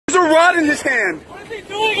rod in his hand. What is he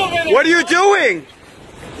doing over there? What are you doing?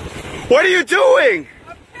 What are you doing?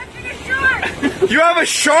 I'm catching a shark. You have a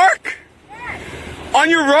shark? Yes. On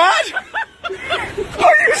your rod? Yes.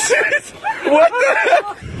 Are you serious? What the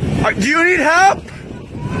heck? Do you need help?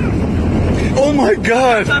 Oh my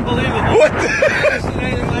God. It's unbelievable. What the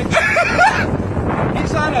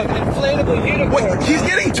He's on an inflatable unicorn. What? He's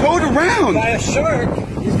getting towed around. By a shark.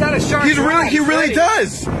 He's got a shark. He really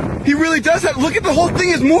does. He really does that. Look at the whole thing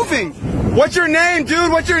is moving. What's your name,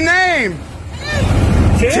 dude? What's your name?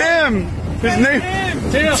 Tim. His name.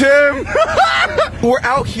 Tim. We're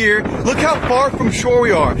out here. Look how far from shore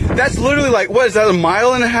we are. That's literally like, what is that, a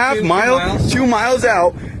mile and a half? 2 miles? 2 miles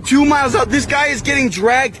out. 2 miles out. This guy is getting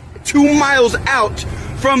dragged 2 miles out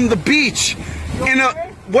from the beach. In a,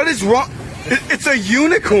 what is wrong? It's a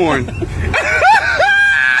unicorn.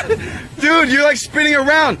 Dude, you're like spinning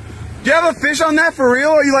around. Do you have a fish on that for real?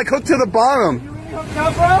 Or are you like hooked to the bottom? You really hooked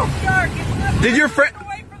up, bro? Shark. Did your friend?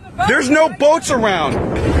 There's no boats around.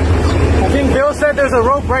 I think Bill said there's a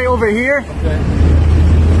rope right over here. Okay.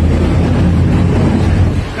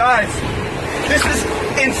 Guys, this is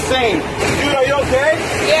insane. Dude, are you okay?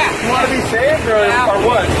 Yeah. You want to be saved or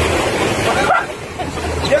what?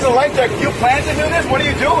 He has a life jacket. You plan to do this? What are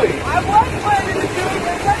you doing? I was planning to do it,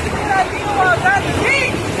 but that's a good idea while I was at the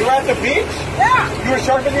beach. You were at the beach? Yeah. You were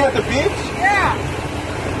shark fishing at the beach? Yeah.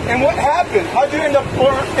 And what happened? How'd you end up?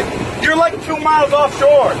 You're like 2 miles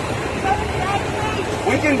offshore.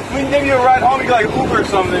 We can give you a ride home. You can like Uber or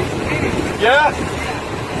something. Yeah.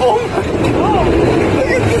 Oh my God. Look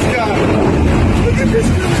at this guy. Look at this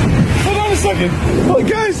guy. Hold on a second. Oh,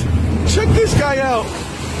 guys, check this guy out.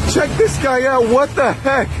 Check this guy out. What the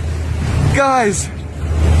heck? Guys.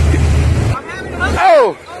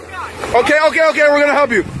 Oh. Okay, we're gonna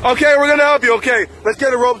help you. Okay, we're gonna help you. Okay, let's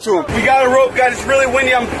get a rope to him. We got a rope, guys. It's really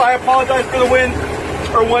windy. I apologize for the wind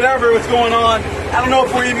or whatever was going on. I don't know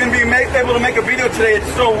if we're even be able to make a video today.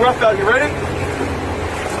 It's so rough out. You ready?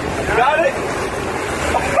 Got it?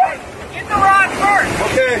 Get the rod first.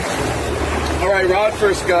 Okay. All right, rod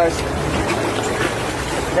first, guys.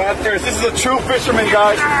 Rod first. This is a true fisherman,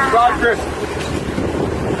 guys. Rod first.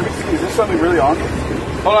 Let me see. Is there something really on me?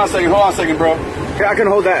 Hold on a second, bro. Okay, I can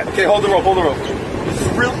hold that. Okay, hold the rope. This is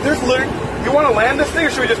real. There's literally. You want to land this thing, or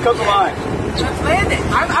should we just cut the line? Let's land it.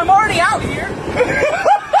 I'm already out here.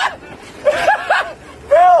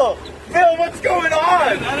 Bill, what's going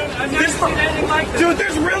on? I've never seen anything like this. Dude,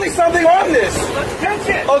 there's really something on this. Let's catch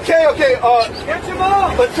it. Okay. Catch him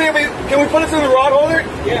all. Let's see. Can we put this in the rod holder?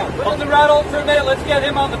 Yeah. Put it in the rod holder for a minute. Let's get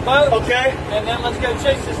him on the boat. Okay. And then let's go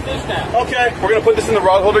chase this fish down. Okay. We're gonna put this in the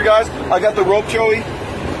rod holder, guys. I got the rope, Joey.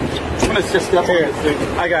 I'm gonna just step here.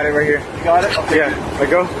 I got it right here. You got it? Okay. Yeah. Let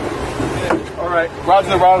go. All right. Rod's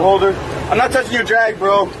in the rod holder. I'm not touching your drag,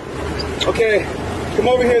 bro. Okay. Come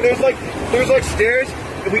over here. There's like stairs.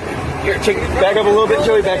 Here, back up a little bit,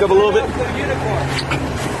 Joey. Back up a little bit.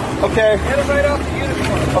 Okay. Get him right off the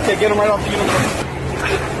unicorn. Okay, get him right off the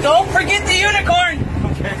unicorn. Don't forget the unicorn.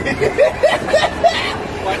 Okay.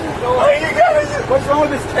 What's wrong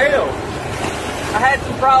with his tail? I had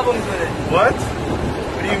some problems with it. What?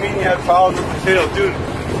 What do you mean you had problems with the tail? Dude,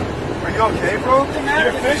 are you okay, bro?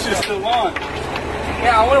 Your fish is still on.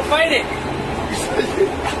 Yeah, I want to fight it.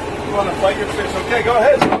 You want to fight your fish? Okay, go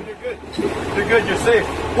ahead. You're good. You're good. You're safe.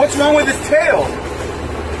 What's wrong with his tail?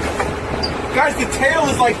 Guys, the tail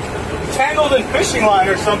is like tangled in fishing line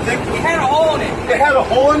or something. It had a hole in it. It had a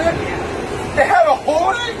hole in it? Yeah. It had a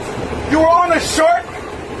hole in it? You were on a shark?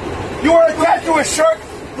 You were attached to a shark?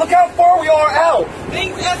 Look how far we are out.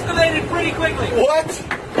 Things escalated pretty quickly. What?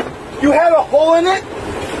 You had a hole in it?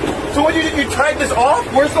 So what, you tied this off?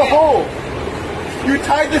 Where's the hole? You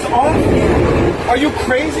tied this off? Are you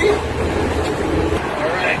crazy?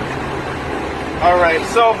 All right,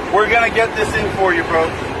 so we're gonna get this in for you, bro.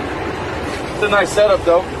 It's a nice setup,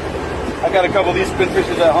 though. I got a couple of these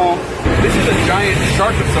spinfishes at home. This is a giant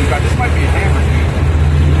shark of some kind. This might be a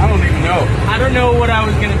hammer. I don't even know. I don't know what I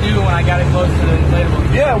was going to do when I got it close to the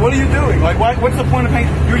inflatable. Yeah, what are you doing? Like, what's the point of hanging?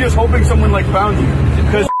 You're just hoping someone, like, found you.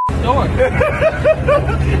 Because Story.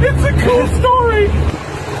 it's a cool story.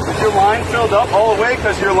 Is your line filled up all the way?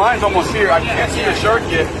 Because your line's almost here. I can't see the shark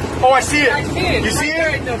yet. Oh, I see it. I see it. You see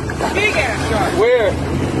it? The big ass shark. Where?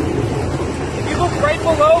 If you look right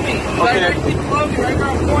below me. Okay. Right below me, right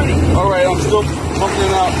around 20. All right, I'm still looking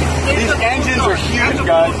it out. These engines are huge,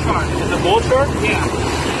 guys. It's a bull shark? Yeah.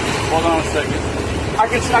 Hold on a second. I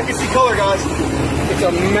can see color, guys. It's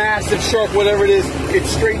a massive shark, whatever it is. It's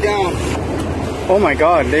straight down. Oh my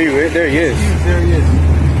God, there he is. There he is.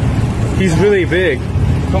 He's really big.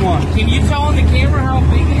 Come on. Can you tell on the camera how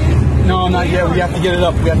big it is? No, not yet. We have to get it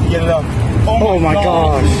up. Oh my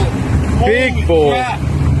gosh. big bull. Crap.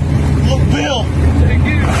 Look,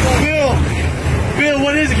 Bill,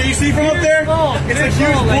 what is it? Can you see from up there? It's a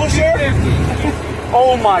huge bull shark.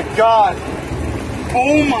 Oh my God.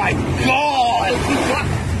 Oh my God.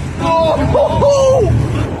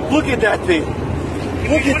 Oh, look at that thing.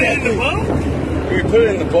 Look at that thing. Can we put it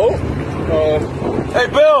in the boat? Hey,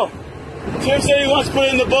 Bill. Tim said he wants to put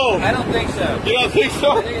it in the boat. I don't think so. You don't think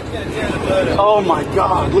so? I think it's going to tear the boat up. Oh my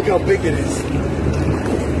God. Look how big it is.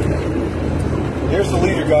 There's the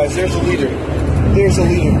leader, guys. There's the leader. There's the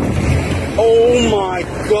leader. Oh my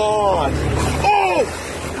God. Oh!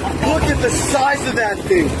 Look at the size of that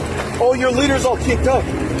thing. Oh, your leader's all kicked up.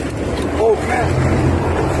 Oh, crap.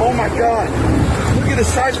 Oh my God. Look at the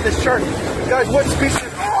size of this shark. Guys, what species?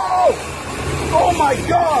 Oh! Oh my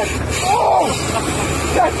God. Oh!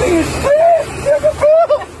 That thing is big.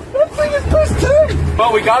 That thing is big too.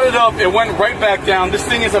 Well, we got it up. It went right back down. This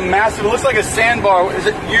thing is a massive. It looks like a sandbar. Is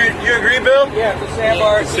it? You agree, Bill? Yeah, the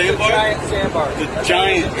sandbar. It's a Sandbar? giant sandbar. The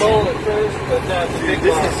giant. It's cold at first, but no, it's a big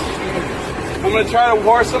This one. is huge. I'm going to try to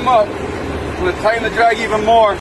horse them up. I'm going to tighten the drag even more.